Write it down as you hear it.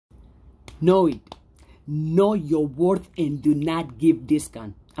Know it. Know your worth and do not give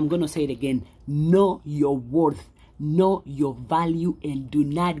discount. I'm going to say it again. Know your worth. Know your value and do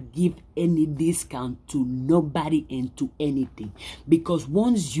not give any discount to nobody and to anything. Because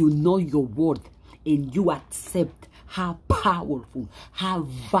once you know your worth and you accept how powerful, how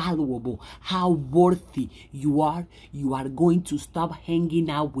valuable, how worthy you are going to stop hanging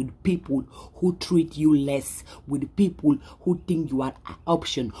out with people who treat you less, with people who think you are an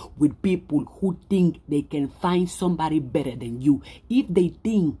option, with people who think they can find somebody better than you. If they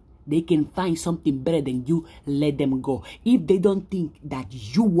think they can find something better than you, let them go. If they don't think that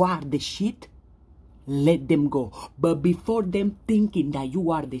you are the shit, let them go. But before them thinking that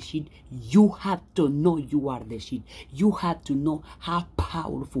you are the shit, you have to know you are the shit. You have to know how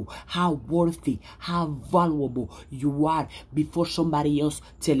powerful, how worthy, how valuable you are before somebody else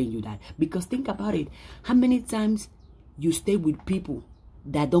telling you that. Because think about it. How many times you stay with people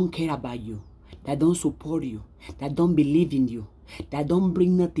that don't care about you, that don't support you, that don't believe in you, that don't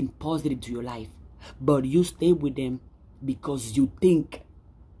bring nothing positive to your life, but you stay with them because you think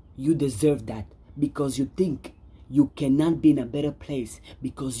you deserve that, because you think you cannot be in a better place,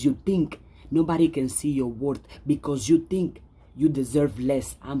 because you think nobody can see your worth, because you think you deserve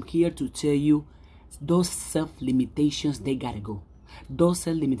less. I'm here to tell you, those self-limitations, they gotta go. Those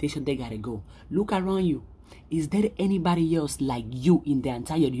self-limitations, they gotta go. Look around you. Is there anybody else like you in the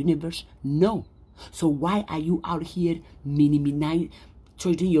entire universe? No. So why are you out here minimizing,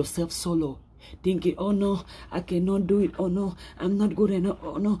 treating yourself solo? Thinking, oh no, I cannot do it. Oh no, I'm not good enough.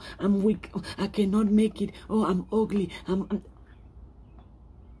 Oh no, I'm weak. Oh, I cannot make it. Oh, I'm ugly. I'm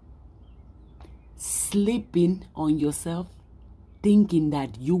sleeping on yourself, thinking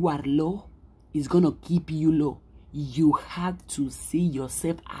that you are low is gonna keep you low. You have to see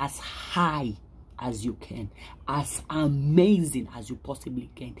yourself as high as you can, as amazing as you possibly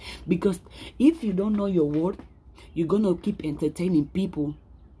can. Because if you don't know your worth, you're gonna keep entertaining people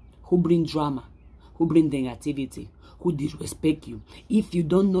who bring drama, who bring negativity, who disrespect you. If you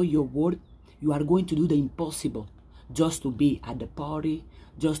don't know your worth, you are going to do the impossible just to be at the party,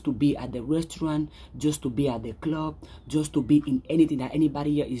 just to be at the restaurant, just to be at the club, just to be in anything that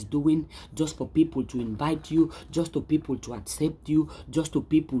anybody here is doing, just for people to invite you, just for people to accept you, just for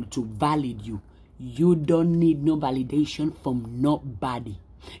people to validate you. You don't need no validation from nobody.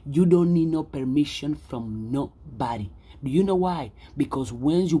 You don't need no permission from nobody. Do you know why? Because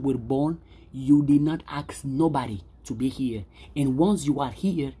when you were born, you did not ask nobody to be here. And once you are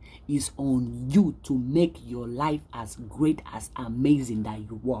here, it's on you to make your life as great, as amazing that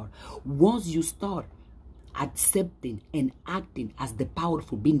you are. Once you start accepting and acting as the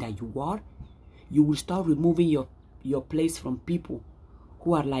powerful being that you are, you will start removing your place from people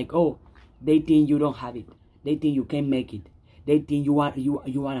who are like, oh, they think you don't have it. They think you can't make it. They think you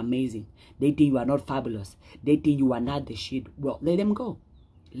are amazing. They think you are not fabulous. They think you are not the shit. Well, let them go.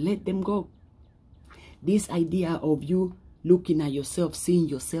 Let them go. This idea of you looking at yourself, seeing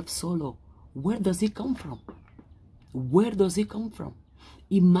yourself solo, where does it come from? Where does it come from?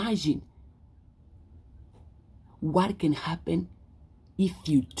 Imagine what can happen if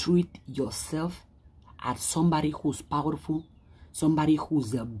you treat yourself as somebody who's powerful, somebody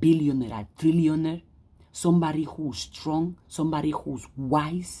who's a billionaire, a trillionaire, somebody who's strong, somebody who's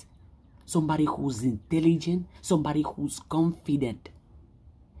wise, somebody who's intelligent, somebody who's confident.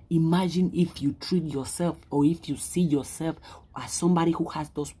 Imagine if you treat yourself, or if you see yourself as somebody who has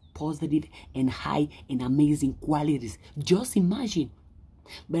those positive and high and amazing qualities. Just imagine.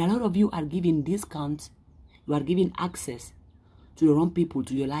 But a lot of you are giving discounts, you are giving access to the wrong people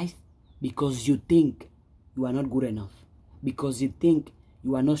to your life because you think you are not good enough, because you think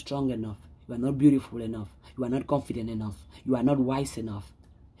you are not strong enough, you are not beautiful enough, you are not confident enough, you are not wise enough,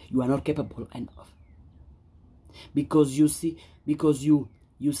 you are not capable enough. Because you see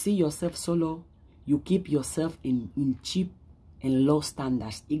yourself solo, you keep yourself in cheap and low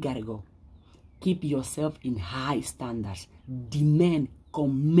standards. It gotta go. Keep yourself in high standards. Demand,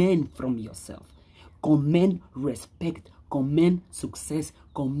 command from yourself. Command respect, command success,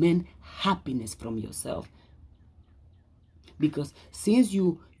 command happiness from yourself. Because since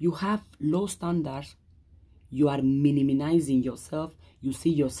you have low standards, you are minimizing yourself, you see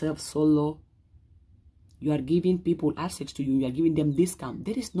yourself solo, you are giving people access to you, you are giving them discount.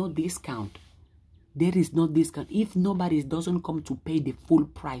 There is no discount. There is no discount. If nobody doesn't come to pay the full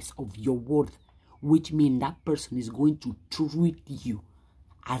price of your worth, which means that person is going to treat you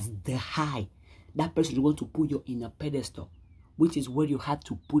as the high. That person is going to put you in a pedestal, which is where you have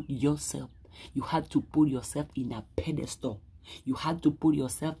to put yourself. You have to put yourself in a pedestal. You have to put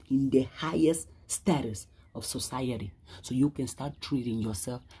yourself in the highest status of society, so you can start treating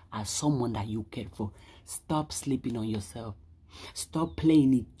yourself as someone that you care for. Stop sleeping on yourself. Stop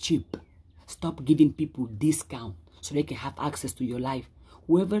playing it cheap. Stop giving people discount so they can have access to your life.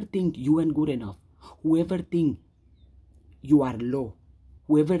 Whoever think you ain't good enough, whoever think you are low,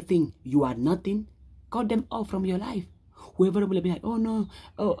 whoever think you are nothing, cut them off from your life. Whoever will be like, oh no,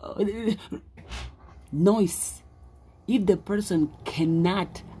 noise. If the person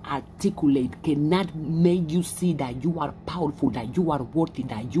cannot articulate, cannot make you see that you are powerful, that you are worthy,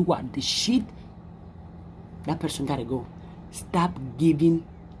 that you are the shit, that person gotta go. Stop giving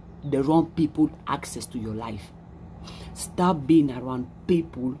the wrong people access to your life. Stop being around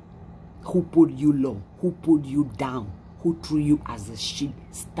people who put you low, who put you down, who treat you as a shit.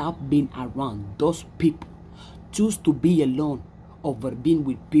 Stop being around those people. Choose to be alone over being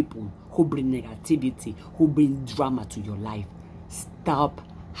with people who bring negativity, who bring drama to your life. Stop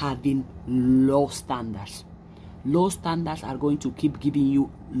having low standards. Low standards are going to keep giving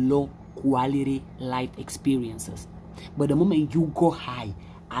you low quality life experiences. But the moment you go high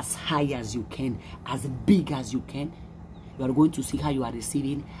as you can, as big as you can, you are going to see how you are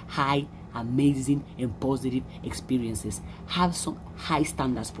receiving high, amazing, and positive experiences. Have some high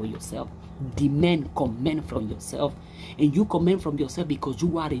standards for yourself. Demand, command from yourself. And you command from yourself because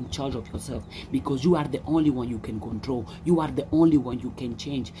you are in charge of yourself. Because you are the only one you can control. You are the only one you can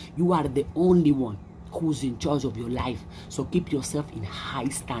change. You are the only one who's in charge of your life. So keep yourself in high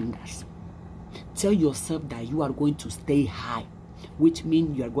standards. Tell yourself that you are going to stay high, which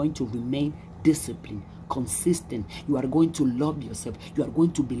means you are going to remain disciplined, consistent. You are going to love yourself. You are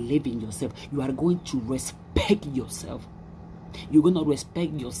going to believe in yourself. You are going to respect yourself. You're going to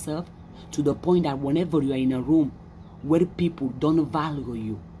respect yourself to the point that whenever you are in a room where people don't value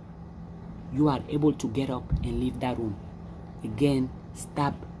you, you are able to get up and leave that room. Again,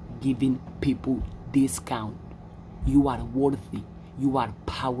 stop giving people discount. You are worthy. You are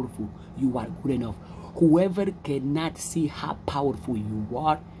powerful. You are good enough. Whoever cannot see how powerful you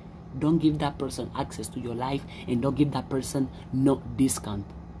are, don't give that person access to your life, and don't give that person no discount.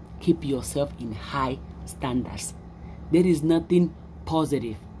 Keep yourself in high standards. There is nothing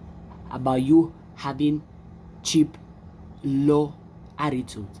positive about you having cheap, low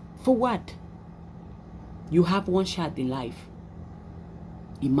attitude. For what? You have one shot in life.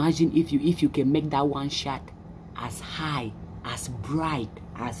 Imagine if you can make that one shot as high, as bright,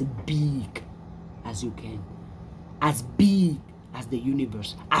 as big as you can. As big as the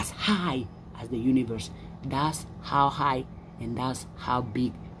universe, as high as the universe. That's how high and that's how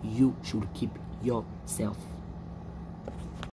big you should keep yourself.